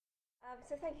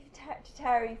So thank you to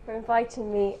Terry for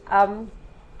inviting me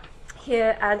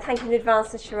here, and thank you in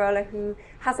advance to Sharola, who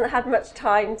hasn't had much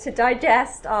time to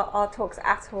digest our talks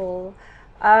at all.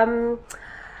 I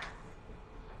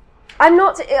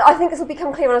think this will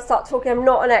become clear when I start talking, I'm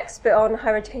not an expert on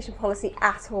higher education policy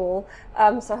at all,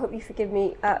 so I hope you forgive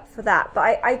me for that.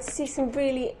 But I see some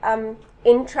really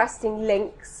interesting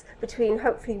links between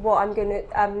hopefully what I'm going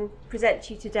to present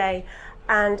to you today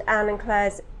and Anne and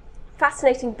Claire's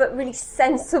fascinating but really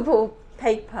sensible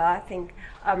paper, I think,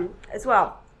 as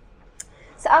well.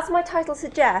 So as my title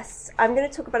suggests, I'm going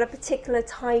to talk about a particular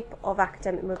type of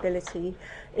academic mobility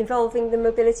involving the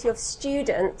mobility of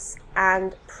students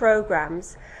and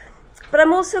programmes. But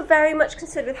I'm also very much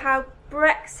concerned with how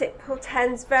Brexit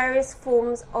portends various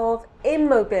forms of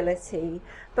immobility,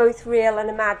 both real and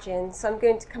imagined. So I'm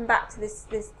going to come back to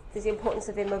the importance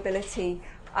of immobility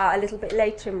a little bit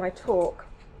later in my talk.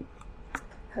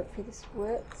 Hopefully this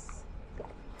works.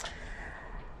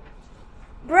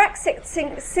 Brexit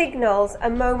signals a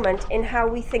moment in how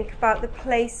we think about the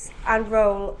place and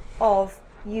role of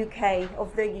the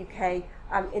UK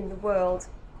in the world.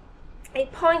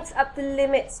 It points up the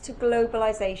limits to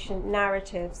globalisation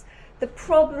narratives, the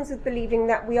problems with believing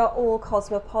that we are all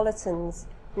cosmopolitans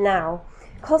now.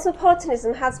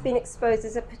 Cosmopolitanism has been exposed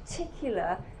as a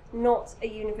particular, not a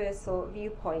universal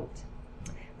viewpoint.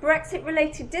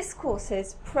 Brexit-related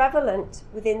discourses prevalent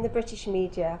within the British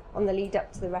media on the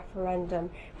lead-up to the referendum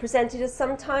presented a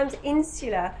sometimes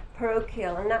insular,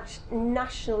 parochial and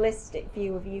nationalistic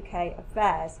view of UK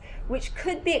affairs, which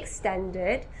could be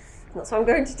extended, that's what I'm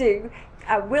going to do,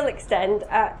 will extend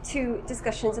to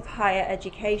discussions of higher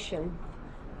education.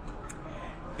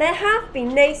 There have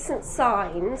been nascent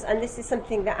signs, and this is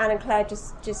something that Anne and Claire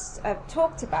just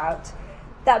talked about,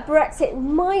 that Brexit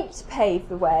might pave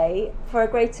the way for a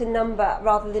greater number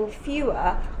rather than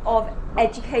fewer of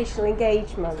educational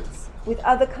engagements with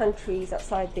other countries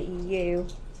outside the EU.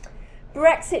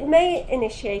 Brexit may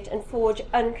initiate and forge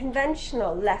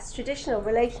unconventional, less traditional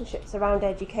relationships around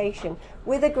education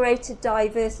with a greater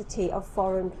diversity of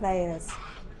foreign players.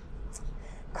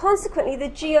 Consequently, the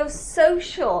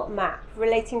geosocial map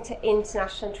relating to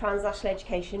international and transnational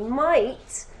education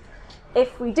might,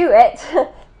 if we do it,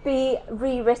 be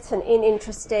rewritten in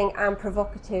interesting and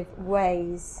provocative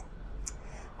ways.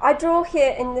 I draw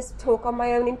here in this talk on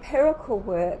my own empirical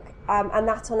work and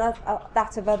that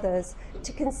of others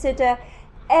to consider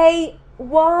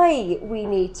why we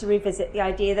need to revisit the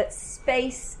idea that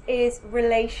space is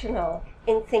relational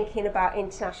in thinking about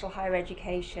international higher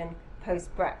education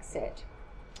post-Brexit.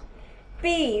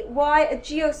 B, why a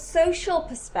geosocial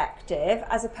perspective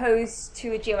as opposed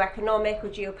to a geoeconomic or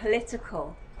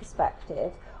geopolitical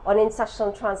perspective on international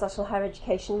and transnational higher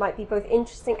education might be both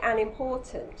interesting and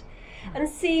important. And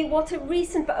C, what a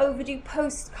recent but overdue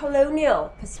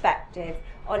post-colonial perspective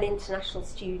on international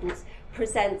students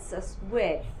presents us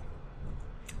with.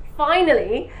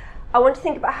 Finally, I want to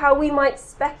think about how we might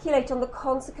speculate on the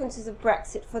consequences of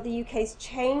Brexit for the UK's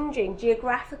changing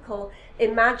geographical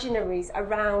imaginaries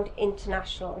around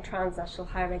international and transnational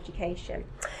higher education.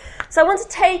 So I want to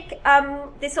take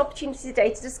this opportunity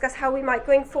today to discuss how we might,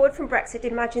 going forward from Brexit,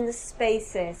 imagine the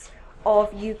spaces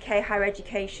of UK higher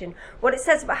education, what it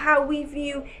says about how we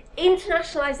view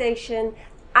internationalisation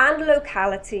and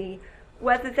locality,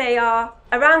 whether they are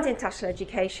around international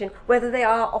education, whether they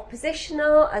are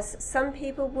oppositional, as some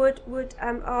people would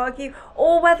argue,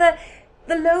 or whether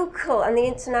the local and the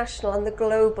international and the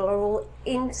global are all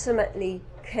intimately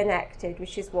connected,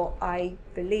 which is what I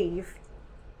believe.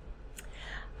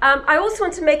 I also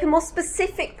want to make a more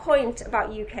specific point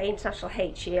about UK international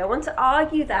HE. I want to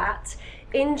argue that,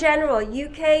 in general,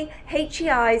 UK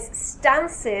HEI's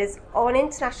stances on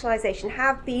internationalisation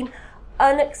have been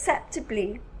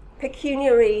unacceptably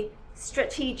pecuniary,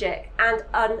 strategic and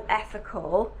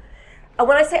unethical. And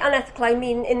when I say unethical, I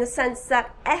mean in the sense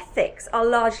that ethics are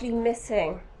largely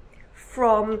missing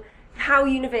from how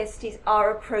universities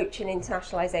are approaching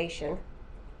internationalisation.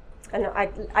 And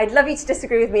I'd love you to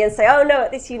disagree with me and say, oh no,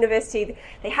 at this university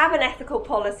they have an ethical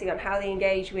policy on how they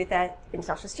engage with their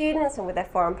international students and with their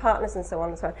foreign partners and so on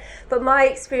and so on. But my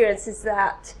experience is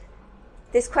that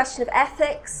this question of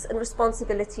ethics and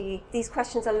responsibility, these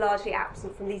questions are largely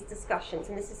absent from these discussions,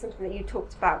 and this is something that you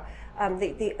talked about,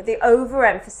 the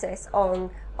overemphasis on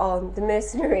the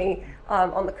mercenary,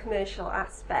 on the commercial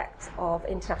aspect of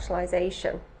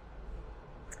internationalisation.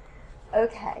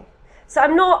 Okay, so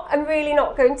I'm really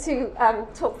not going to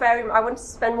talk very much. I want to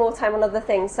spend more time on other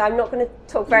things, so I'm not going to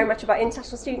talk very much about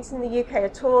international students in the UK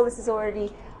at all. This is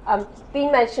already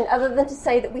been mentioned, other than to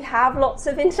say that we have lots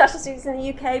of international students in the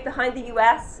UK behind the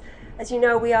US. As you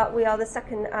know, we are the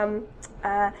second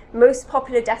most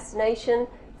popular destination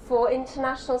for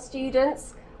international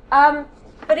students.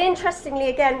 But interestingly,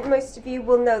 again, most of you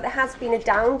will know there has been a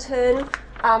downturn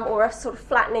or a sort of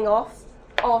flattening off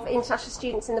of international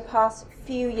students in the past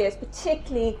few years,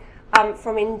 particularly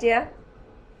from India,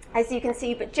 as you can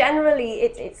see. But generally,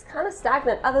 it's kind of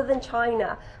stagnant, other than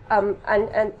China,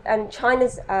 and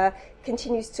China's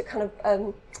continues to kind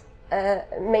of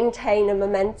maintain a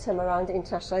momentum around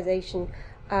internationalization.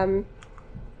 I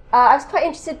was quite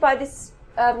interested by this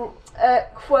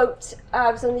quote.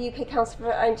 I was on the UK Council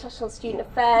for International Student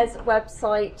Affairs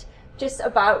website, just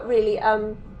about really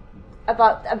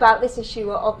about this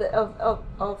issue of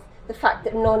the fact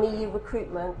that non-EU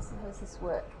recruitment, how does this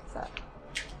work?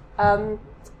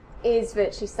 Is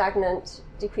virtually stagnant,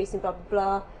 decreasing, blah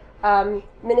blah blah.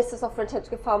 Ministers offer attempt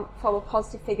to give far more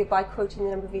positive figure by quoting the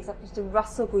number of visas to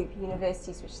Russell Group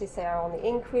universities, which they say are on the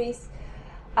increase.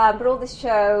 But all this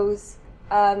shows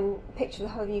a picture of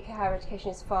the whole UK higher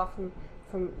education is far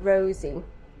from rosy.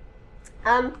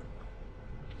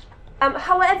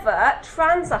 However,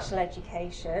 transnational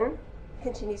education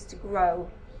continues to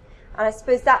grow. And I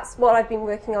suppose that's what I've been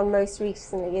working on most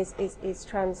recently is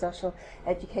transnational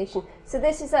education. So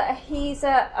this is a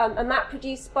HESA, a map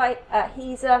produced by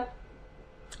HESA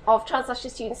of transnational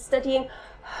students studying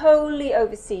wholly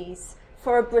overseas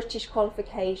for a British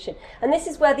qualification. And this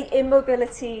is where the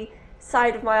immobility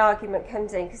side of my argument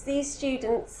comes in, because these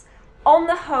students, on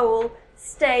the whole,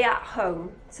 stay at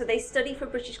home. So they study for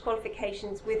British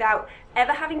qualifications without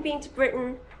ever having been to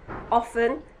Britain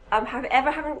often,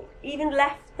 having even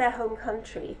left their home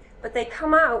country, but they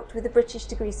come out with a British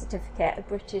degree certificate, a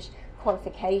British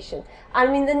qualification. I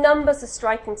mean, the numbers are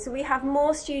striking. So we have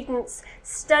more students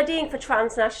studying for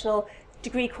transnational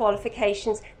degree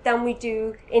qualifications than we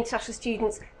do international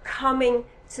students coming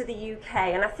to the UK.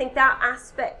 And I think that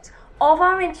aspect of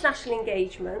our international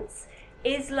engagements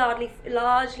is largely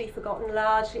forgotten,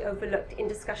 largely overlooked in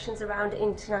discussions around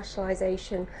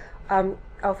internationalisation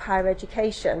of higher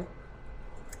education.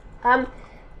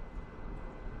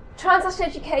 Transnational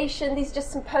education, these are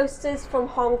just some posters from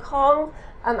Hong Kong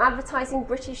advertising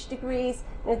British degrees.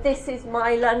 You know, this is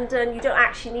my London. You don't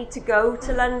actually need to go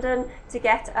to London to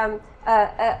get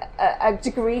a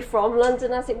degree from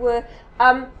London, as it were.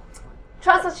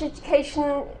 Transnational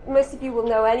education, most of you will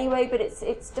know anyway, but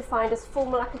it's defined as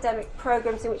formal academic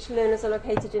programs in which learners are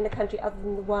located in a country other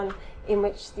than the one in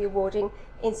which the awarding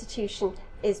institution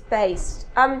is based.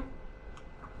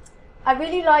 I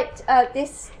really liked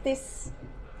this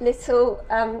little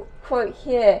quote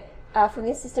here from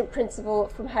the assistant principal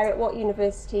from Heriot-Watt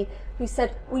University, who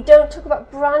said, "We don't talk about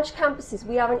branch campuses.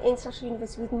 We are an international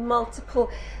university with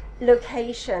multiple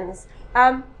locations."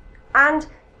 And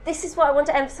this is what I want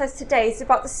to emphasise today, is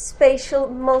about the spatial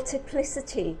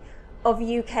multiplicity of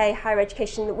UK higher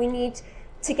education, that we need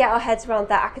to get our heads around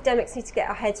that. Academics need to get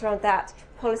our heads around that.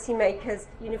 Policymakers,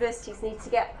 universities need to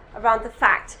get around the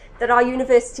fact that our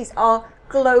universities are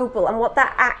global and what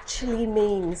that actually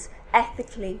means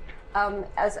ethically,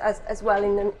 as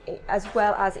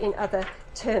well as in other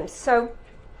terms. So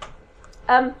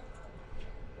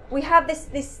we have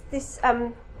this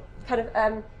kind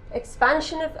of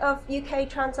expansion of UK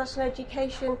transnational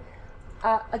education.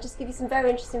 I'll just give you some very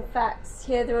interesting facts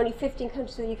here. There are only 15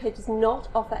 countries where the UK does not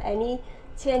offer any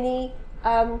TNE.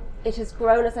 It has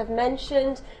grown, as I've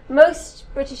mentioned. Most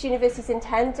British universities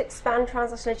intend to expand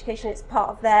transnational education. It's part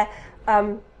of their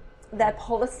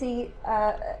policy,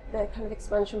 their kind of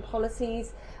expansion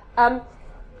policies.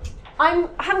 I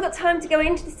haven't got time to go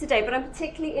into this today, but I'm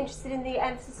particularly interested in the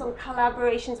emphasis on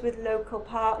collaborations with local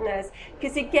partners,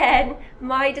 because again,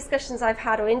 my discussions I've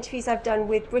had or interviews I've done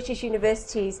with British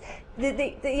universities,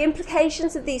 the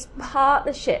implications of these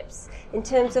partnerships in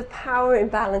terms of power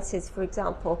imbalances, for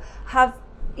example, are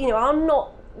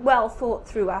not well thought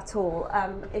through at all,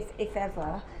 if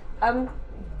ever.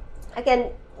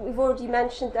 Again, we've already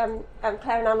mentioned, Claire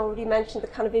and Anne already mentioned the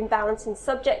kind of imbalance in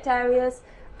subject areas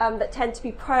that tend to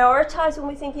be prioritised when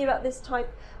we're thinking about this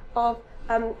type of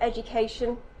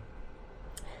education.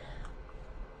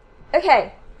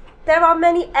 Okay, there are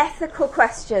many ethical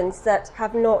questions that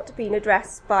have not been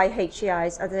addressed by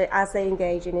HEIs as they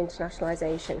engage in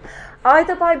internationalisation,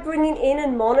 either by bringing in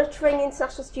and monitoring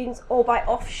international students or by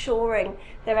offshoring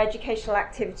their educational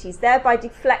activities, thereby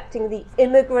deflecting the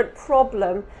immigrant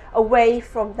problem away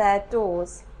from their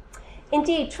doors.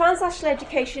 Indeed, transnational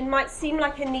education might seem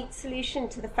like a neat solution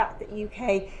to the fact that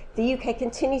the UK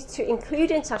continues to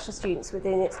include international students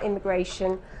within its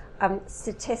immigration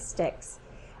statistics.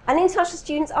 And international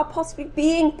students are possibly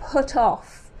being put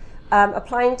off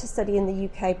applying to study in the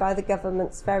UK by the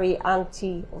government's very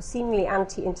or seemingly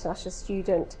anti-international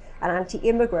student and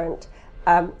anti-immigrant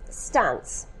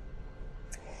stance.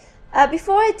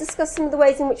 Before I discuss some of the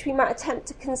ways in which we might attempt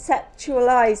to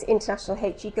conceptualise international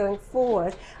HE going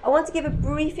forward, I want to give a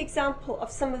brief example of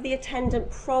some of the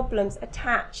attendant problems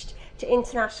attached to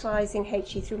internationalising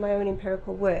HE through my own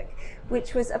empirical work,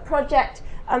 which was a project.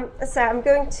 So I'm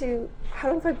going to. How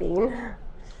long have I been?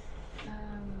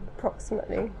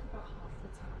 Approximately. About half the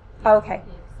time. Oh, okay.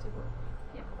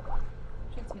 Yeah.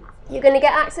 20 minutes. You're going to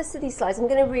get access to these slides. I'm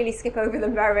going to really skip over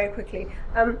them very, very quickly.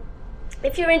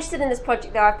 If you're interested in this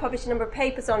project, though, I've published a number of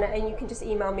papers on it, and you can just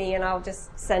email me, and I'll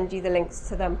just send you the links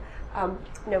to them.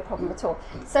 No problem at all.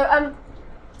 So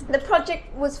the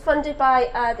project was funded by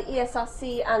the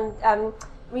ESRC and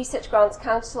Research Grants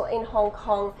Council in Hong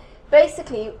Kong.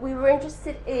 Basically, we were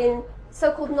interested in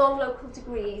so-called non-local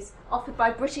degrees offered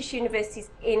by British universities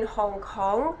in Hong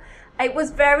Kong. It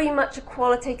was very much a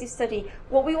qualitative study.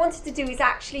 What we wanted to do is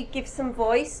actually give some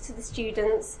voice to the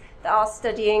students that are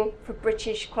studying for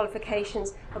British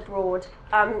qualifications abroad,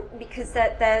 because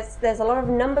there's a lot of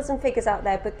numbers and figures out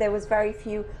there, but there was very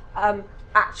few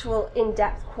actual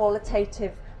in-depth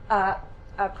qualitative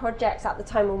projects at the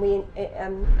time when we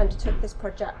undertook this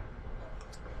project.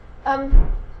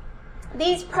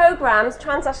 These programs,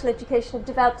 transnational education, have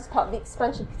developed as part of the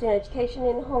expansion of Christian education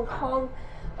in Hong Kong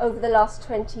over the last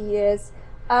 20 years.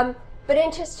 But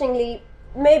interestingly,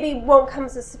 maybe won't come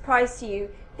as a surprise to you,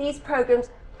 these programs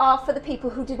are for the people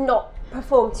who did not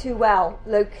perform too well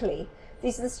locally.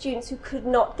 These are the students who could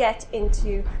not get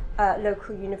into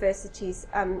local universities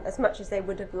as much as they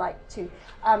would have liked to.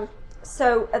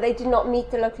 So they did not meet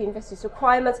the local university's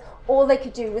requirements. All they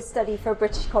could do was study for a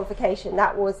British qualification.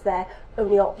 That was their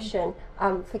only option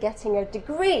for getting a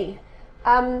degree.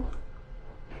 In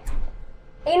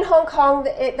Hong Kong,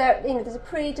 there's a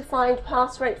predefined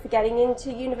pass rate for getting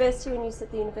into university when you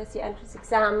sit the university entrance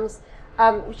exams,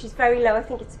 which is very low. I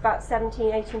think it's about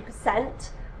 17-18%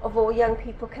 of all young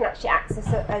people can actually access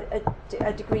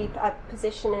a degree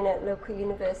position in a local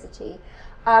university.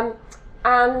 But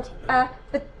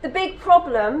the big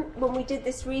problem when we did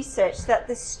this research that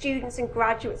the students and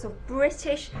graduates of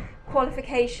British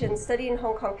qualifications studying in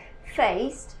Hong Kong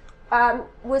faced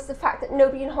was the fact that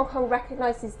nobody in Hong Kong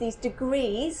recognises these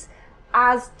degrees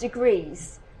as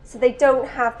degrees. So they don't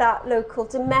have that local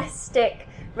domestic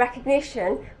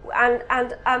recognition. And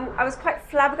I was quite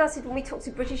flabbergasted when we talked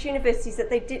to British universities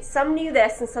that some knew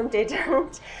this and some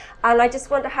didn't. And I just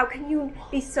wonder, how can you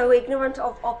be so ignorant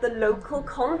of the local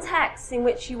context in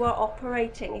which you are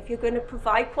operating? If you're going to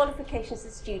provide qualifications to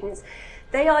students,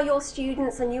 they are your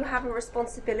students, and you have a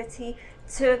responsibility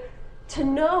to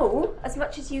know as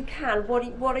much as you can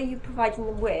what are you providing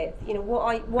them with. You know,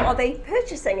 what are they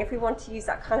purchasing, if we want to use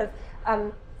that kind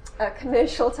of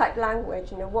commercial type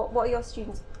language. You know, what are your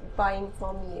students buying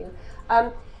from you?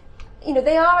 You know,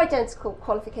 they are identical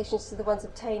qualifications to the ones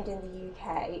obtained in the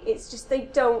UK. It's just they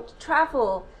don't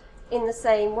travel in the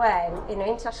same way. You know,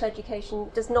 international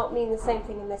education does not mean the same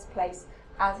thing in this place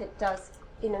as it does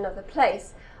in another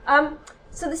place.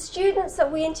 So the students that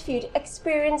we interviewed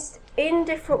experienced in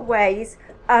different ways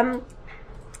a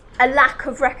lack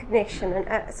of recognition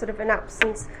and sort of an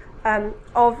absence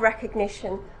of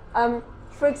recognition.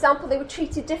 For example, they were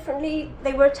treated differently.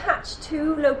 They were attached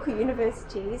to local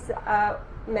universities,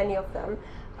 many of them,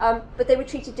 but they were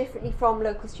treated differently from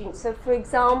local students. So, for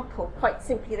example, quite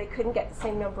simply, they couldn't get the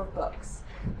same number of books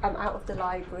out of the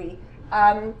library.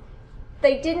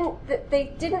 They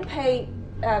didn't pay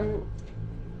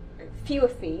fewer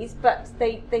fees, but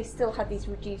they still had these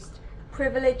reduced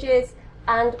privileges.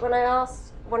 And when I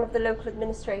asked one of the local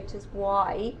administrators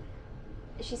why,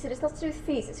 she said it's not to do with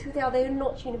fees, it's who they are. They are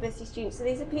not university students. So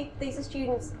these are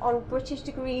students on British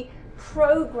degree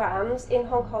programs in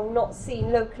Hong Kong, not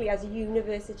seen locally as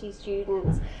university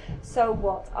students. So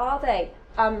what are they?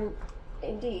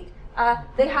 Indeed.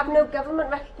 They have no government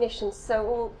recognition,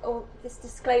 so all this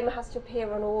disclaimer has to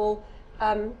appear on all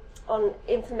on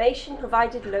information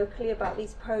provided locally about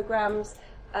these programs.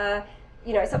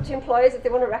 You know, it's up to employers if they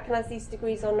want to recognise these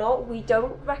degrees or not. We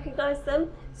don't recognise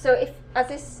them. So if,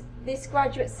 as this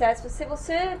graduate says, for civil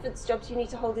servants jobs you need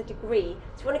to hold a degree.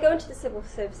 So if you want to go into the civil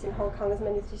service in Hong Kong, as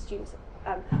many of the students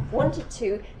wanted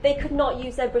to, they could not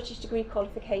use their British degree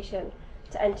qualification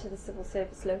to enter the civil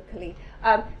service locally.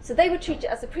 So they were treated,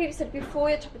 as the previous said before,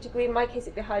 you took a degree. In my case,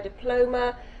 it'd be a higher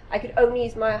diploma. I could only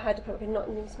use my higher diploma, I could not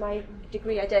use my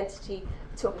degree identity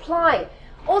to apply.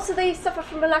 Also, they suffer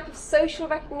from a lack of social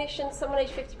recognition. Someone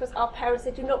aged 50 plus, our parents,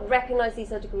 they do not recognise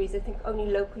these are degrees. They think only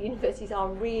local universities are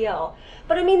real.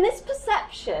 But I mean, this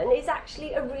perception is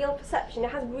actually a real perception. It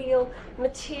has real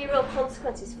material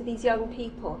consequences for these young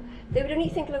people. They would only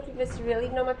think local university real,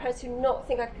 even though my parents do not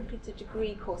think I'd completed a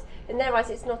degree course. In their eyes,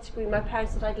 it's not a degree. My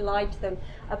parents said I'd lied to them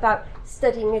about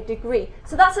studying a degree.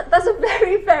 So that's a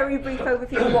very, very brief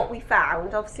overview of what we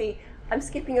found. Obviously, I'm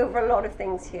skipping over a lot of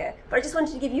things here, but I just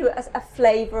wanted to give you a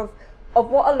flavour of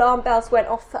what alarm bells went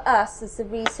off for us as the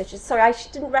researchers. Sorry, I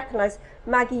didn't recognise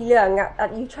Maggie Leung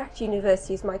at Utrecht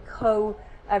University as my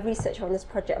co-researcher on this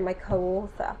project and my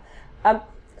co-author.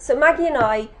 So Maggie and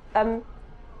I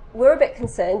were a bit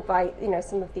concerned by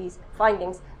some of these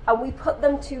findings, and we put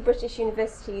them to British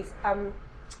universities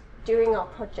during our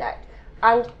project.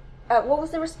 And what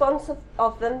was the response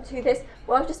of them to this?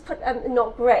 Well, I've just put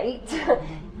not great.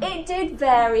 It did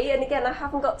vary, and again, I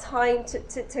haven't got time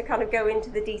to kind of go into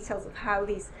the details of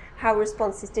how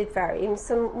responses did vary, and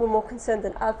some were more concerned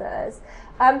than others.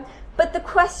 But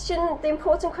the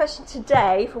important question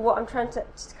today, for what I'm trying to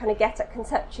kind of get at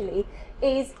conceptually,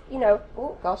 is,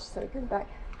 going back.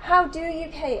 How do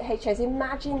UKHOs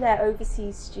imagine their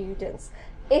overseas students,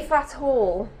 if at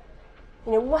all?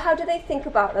 How do they think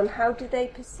about them? How do they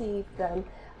perceive them?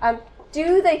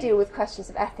 Do they deal with questions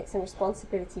of ethics and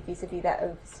responsibility vis-a-vis their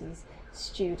overseas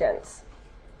students?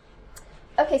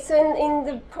 Okay, so in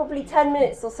the probably 10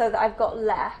 minutes or so that I've got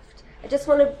left, I just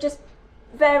want to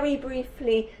very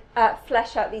briefly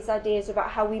flesh out these ideas about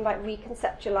how we might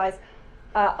reconceptualise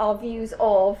our views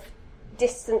of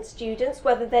distant students,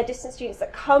 whether they're distant students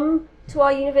that come to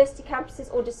our university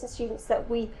campuses or distant students that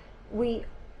we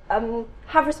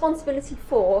have responsibility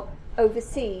for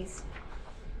overseas.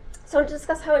 So I want to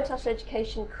discuss how international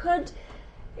education could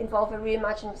involve a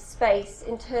reimagined space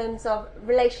in terms of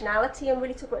relationality, and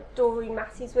really talk about Doreen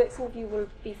Massey's work. Some of you will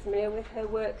be familiar with her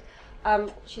work.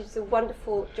 She's a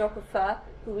wonderful geographer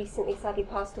who recently sadly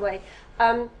passed away.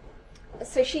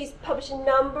 So she's published a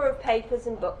number of papers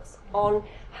and books on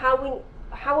how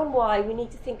and why we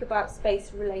need to think about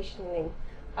space relationally.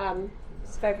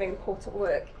 It's very, very important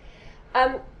work.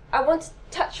 I want to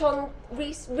touch on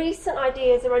recent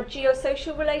ideas around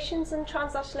geosocial relations and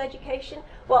transnational education.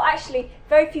 Well, actually,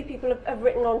 very few people have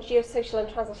written on geosocial and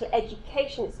transnational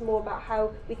education. It's more about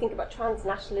how we think about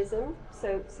transnationalism,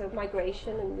 so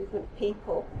migration and movement of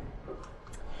people.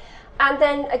 And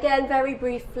then, again, very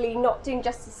briefly, not doing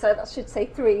justice, so that should say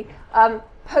 3,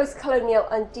 post-colonial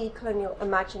and decolonial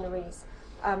imaginaries,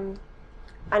 and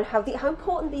how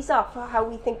important these are for how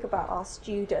we think about our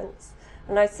students.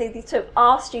 And I say these terms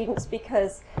our students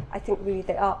because I think really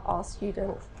they are our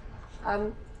students.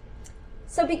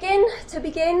 To begin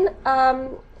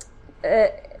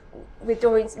with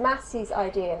Doreen Massey's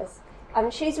ideas,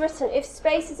 she's written, if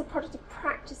space is a product of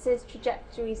practices,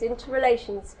 trajectories,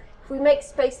 interrelations, if we make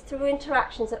space through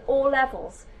interactions at all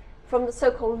levels, from the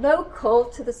so-called local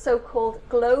to the so-called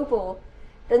global,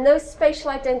 then those spatial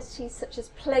identities such as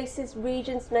places,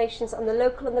 regions, nations, and the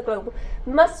local and the global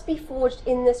must be forged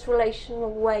in this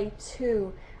relational way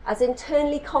too, as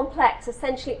internally complex,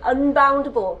 essentially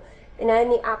unboundable in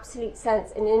any absolute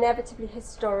sense, and inevitably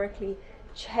historically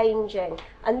changing.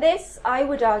 And this, I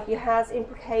would argue, has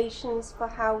implications for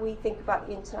how we think about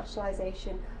the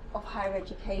internationalisation of higher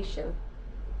education.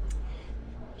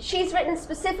 She's written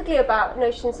specifically about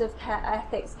notions of care,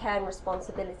 ethics, care and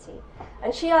responsibility.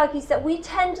 And she argues that we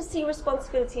tend to see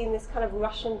responsibility in this kind of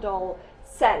Russian doll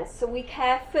sense. So we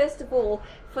care, first of all,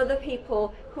 for the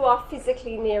people who are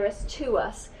physically nearest to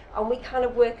us, and we kind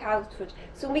of work outward.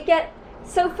 So when we get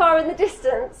so far in the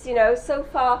distance, so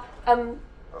far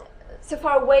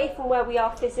away from where we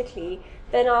are physically,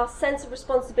 then our sense of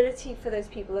responsibility for those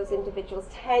people, those individuals,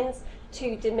 tends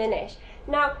to diminish.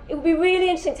 Now, it would be really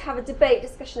interesting to have a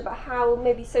discussion about how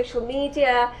maybe social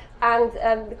media and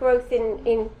the growth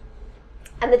in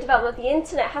and the development of the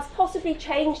internet has possibly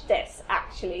changed this,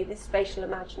 actually, this spatial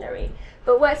imaginary.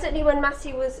 But certainly when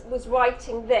Massey was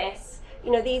writing this,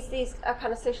 these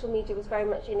kind of social media was very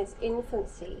much in its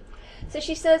infancy. So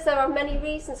she says there are many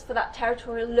reasons for that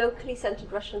territorial, locally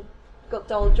centred Russian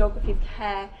doll geography of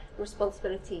care and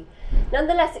responsibility.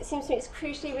 Nonetheless, it seems to me it's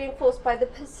crucially reinforced by the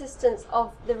persistence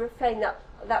of the refrain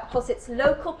that posits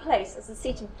local place as the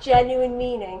seat of genuine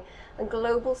meaning and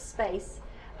global space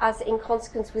as in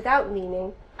consequence without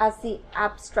meaning as the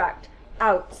abstract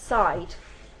outside.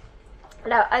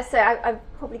 Now, I say I've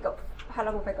probably got, how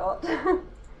long have I got?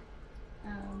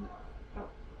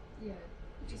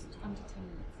 Just under 10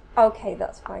 minutes. Okay,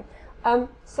 that's fine.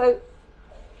 So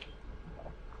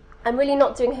I'm really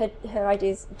not doing her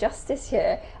ideas justice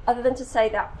here, other than to say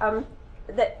that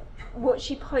that what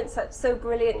she points out so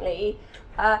brilliantly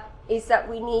is that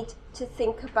we need to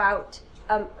think about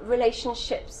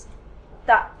relationships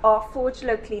that are forged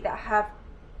locally that have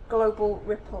global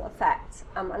ripple effects,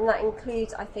 and that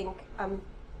includes, I think,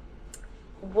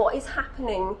 what is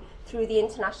happening through the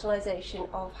internationalisation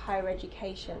of higher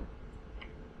education.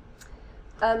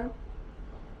 The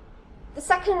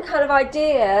second kind of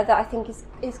idea that I think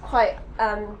is quite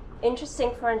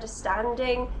interesting for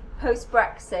understanding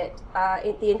post-Brexit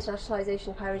in the internationalisation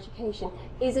of higher education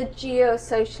is a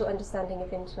geosocial understanding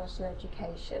of international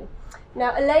education.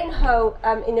 Now, Elaine Ho,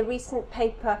 in a recent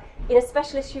paper, in a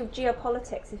special issue of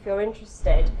Geopolitics, if you're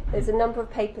interested, there's a number of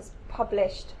papers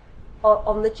published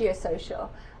on the geosocial.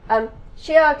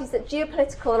 She argues that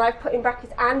geopolitical, and I've put in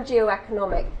brackets, and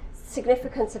geoeconomic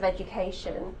significance of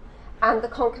education and the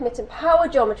concomitant power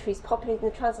geometries populating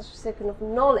the transnational circle of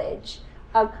knowledge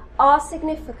are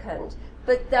significant,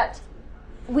 but that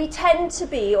we tend to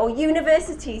be, or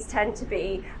universities tend to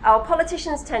be, our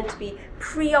politicians tend to be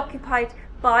preoccupied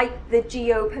by the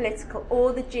geopolitical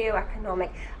or the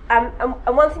geoeconomic. And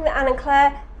one thing that Anne and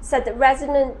Claire said that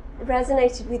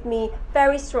resonated with me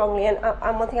very strongly, and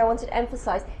one thing I wanted to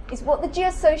emphasise, is what the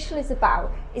geosocial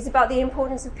is about the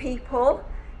importance of people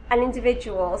and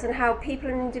individuals, and how people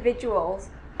and individuals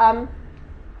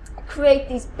create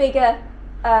these bigger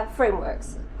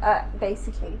frameworks,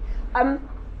 basically.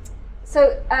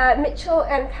 So Mitchell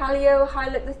and Kallio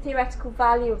highlight the theoretical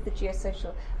value of the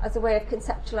geosocial as a way of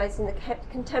conceptualising the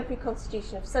contemporary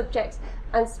constitution of subjects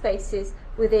and spaces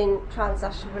within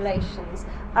transnational relations.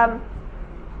 Let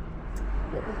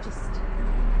me just...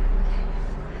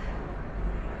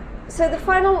 So the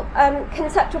final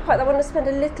conceptual part that I want to spend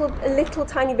a little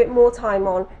tiny bit more time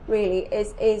on, really,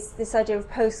 is this idea of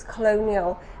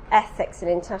post-colonial ethics in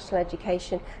international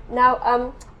education.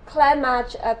 Now, Claire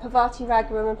Madge, Parvati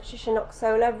Raghuram and Patricia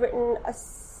Noxola have written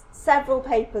several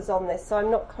papers on this, so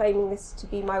I'm not claiming this to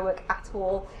be my work at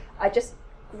all. I just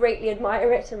greatly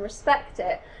admire it and respect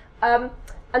it. And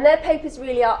their papers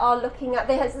really are looking at,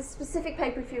 there's a specific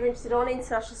paper if you're interested on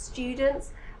international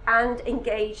students and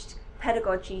engaged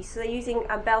pedagogy. So they're using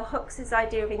Bell Hooks'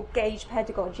 idea of engaged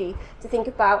pedagogy to think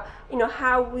about,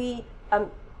 how we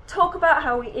talk about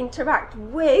how we interact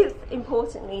with,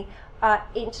 importantly,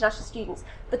 international students.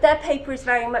 But their paper is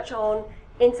very much on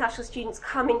international students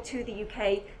coming to the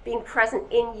UK, being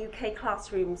present in UK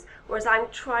classrooms, whereas I'm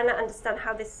trying to understand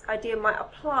how this idea might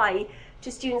apply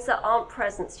to students that aren't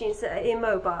present, students that are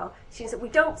immobile, students that we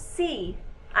don't see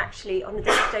actually on a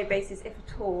day-to-day basis, if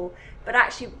at all, but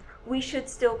actually we should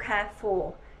still care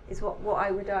for, is what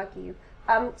I would argue.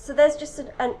 So there's just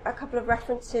a couple of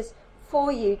references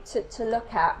for you to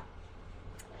look at.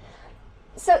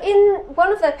 So in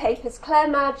one of their papers, Claire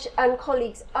Madge and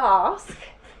colleagues ask,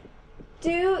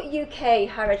 do UK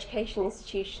higher education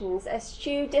institutions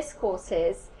eschew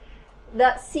discourses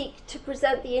that seek to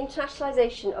present the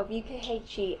internationalisation of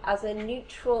UKHE as a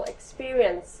neutral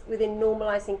experience within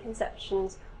normalising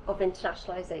conceptions of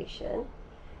internationalisation,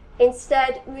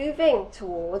 instead moving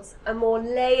towards a more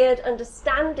layered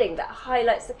understanding that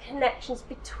highlights the connections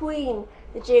between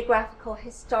the geographical,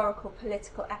 historical,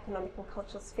 political, economic and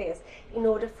cultural spheres in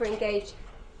order for engaged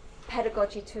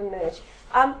pedagogy to emerge.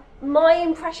 My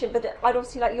impression, but I'd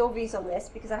obviously like your views on this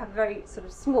because I have a very sort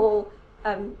of small,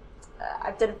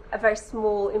 I've done a very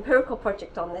small empirical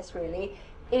project on this really,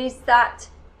 is that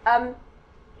on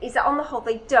the whole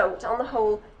they don't. On the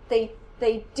whole, they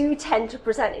do tend to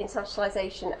present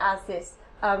internationalisation as this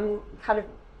kind of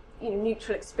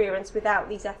neutral experience without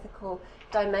these ethical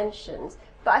dimensions.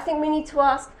 But I think we need to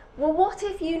ask, well, what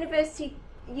if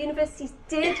universities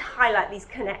did highlight these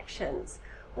connections?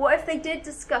 What if they did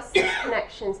discuss these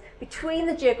connections between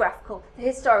the geographical, the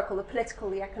historical, the political,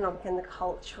 the economic and the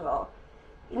cultural?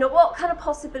 What kind of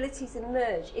possibilities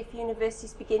emerge if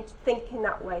universities begin to think in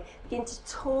that way, begin to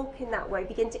talk in that way,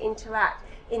 begin to interact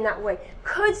in that way?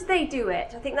 Could they do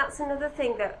it? I think that's another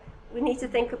thing that we need to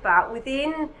think about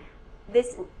within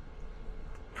this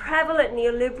prevalent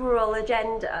neoliberal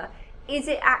agenda. Is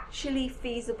it actually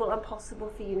feasible and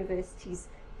possible for universities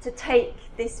to take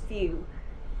this view?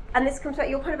 And this comes back to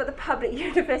your point about the public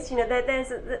university.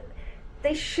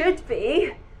 They should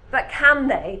be, but can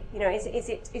they?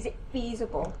 Is it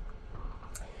feasible?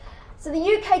 So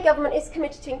the UK government is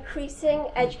committed to increasing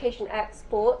education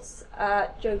exports.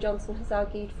 Jo Johnson has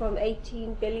argued from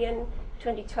 18 billion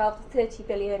 2012 to 30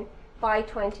 billion by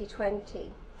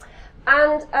 2020.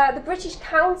 And the British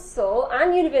Council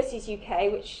and Universities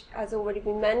UK, which has already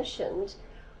been mentioned,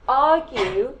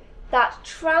 argue that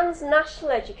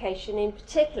transnational education in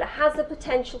particular has the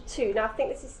potential to, now I think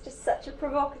this is just such a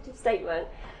provocative statement,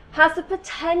 has the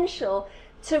potential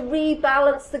to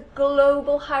rebalance the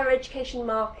global higher education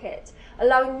market,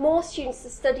 allowing more students to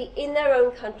study in their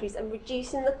own countries and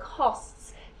reducing the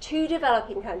costs to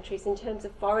developing countries in terms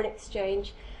of foreign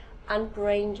exchange and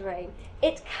brain drain.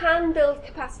 It can build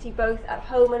capacity both at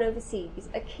home and overseas,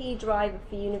 a key driver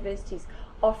for universities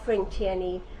offering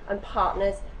TNE and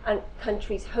partners and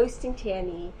countries hosting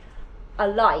TNE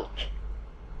alike.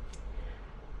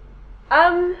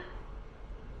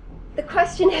 The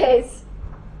question is,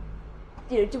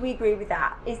 do we agree with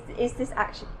that? Is this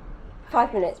actually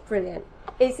 5 minutes? Brilliant.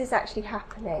 Is this actually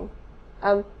happening?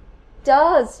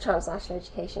 Does transnational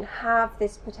education have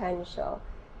this potential?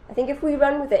 I think if we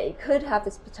run with it, it could have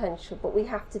this potential, but we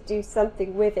have to do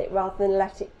something with it rather than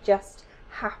let it just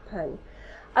happen.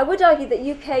 I would argue that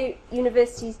UK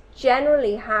universities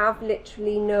generally have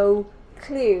literally no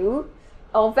clue,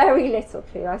 or very little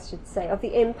clue, I should say, of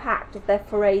the impact of their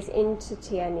forays into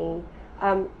TNE,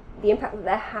 the impact that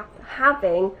they're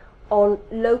having on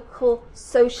local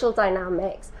social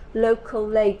dynamics, local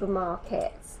labour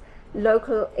markets,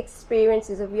 local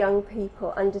experiences of young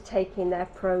people undertaking their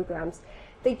programmes.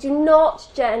 They do not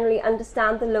generally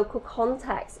understand the local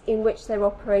context in which they're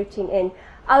operating in,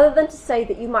 other than to say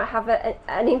that you might have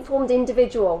an informed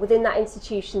individual within that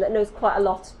institution that knows quite a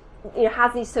lot,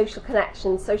 has these social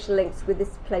connections, social links with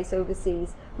this place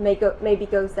overseas, maybe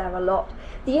goes there a lot.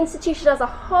 The institution as a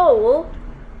whole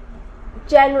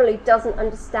generally doesn't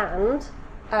understand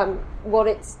what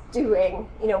it's doing,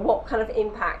 what kind of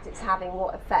impact it's having,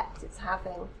 what effect it's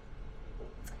having.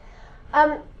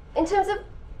 In terms of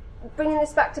bringing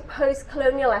this back to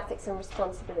post-colonial ethics and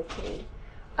responsibility,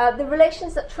 the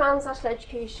relations that transnational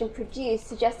education produce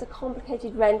suggest a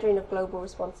complicated rendering of global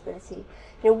responsibility.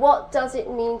 What does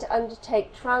it mean to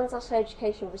undertake transnational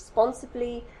education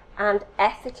responsibly and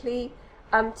ethically,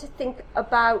 to think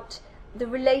about the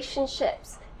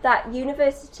relationships that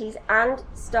universities and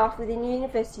staff within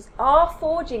universities are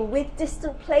forging with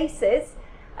distant places.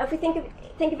 If we think of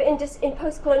it in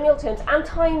post-colonial terms and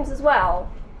times as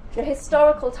well,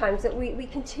 historical times, that we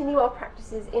continue our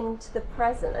practices into the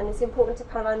present, and it's important to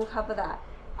kind of uncover that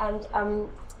and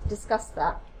discuss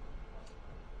that.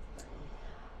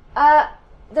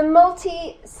 The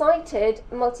multi-sited,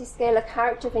 multi-scalar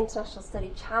character of international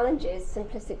study challenges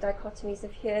simplistic dichotomies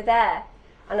of here, there,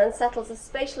 and unsettles a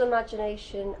spatial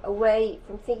imagination away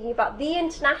from thinking about the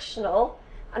international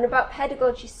and about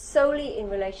pedagogy solely in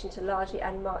relation to largely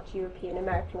unmarked European,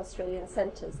 American, Australian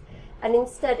centres, and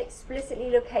instead explicitly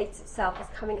locates itself as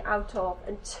coming out of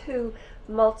and to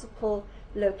multiple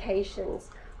locations.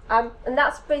 And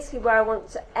that's basically where I want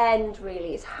to end,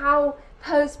 really, is how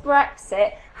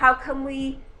post-Brexit, how can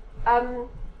we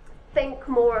think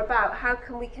more about, how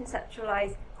can we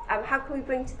conceptualise, how can we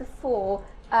bring to the fore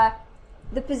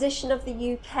the position of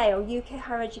the UK, or UK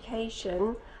higher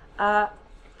education,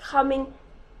 coming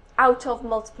out of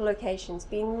multiple locations,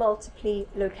 being multiply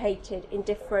located in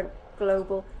different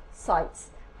global sites.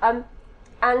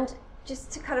 And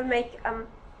just to kind of make a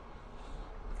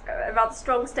rather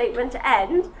strong statement to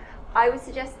end, I would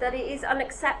suggest that it is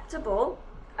unacceptable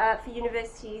for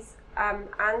universities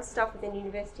and staff within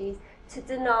universities to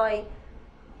deny,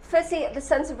 firstly, the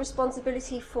sense of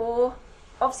responsibility for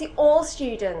obviously all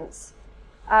students,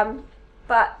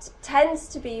 but tends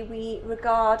to be we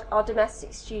regard our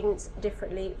domestic students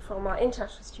differently from our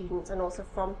international students, and also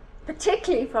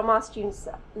particularly from our students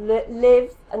that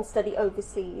live and study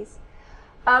overseas.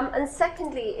 And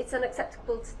secondly, it's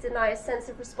unacceptable to deny a sense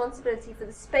of responsibility for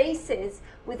the spaces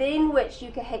within which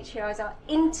UKHEIs are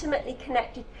intimately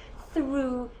connected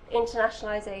through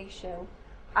internationalisation.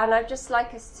 And I'd just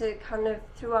like us to kind of,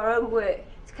 through our own work,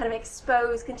 to kind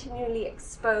of continually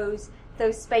expose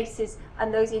those spaces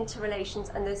and those interrelations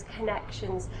and those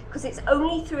connections, because it's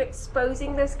only through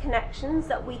exposing those connections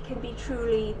that we can be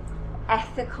truly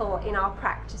ethical in our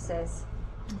practices.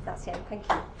 That's it. Thank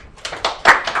you.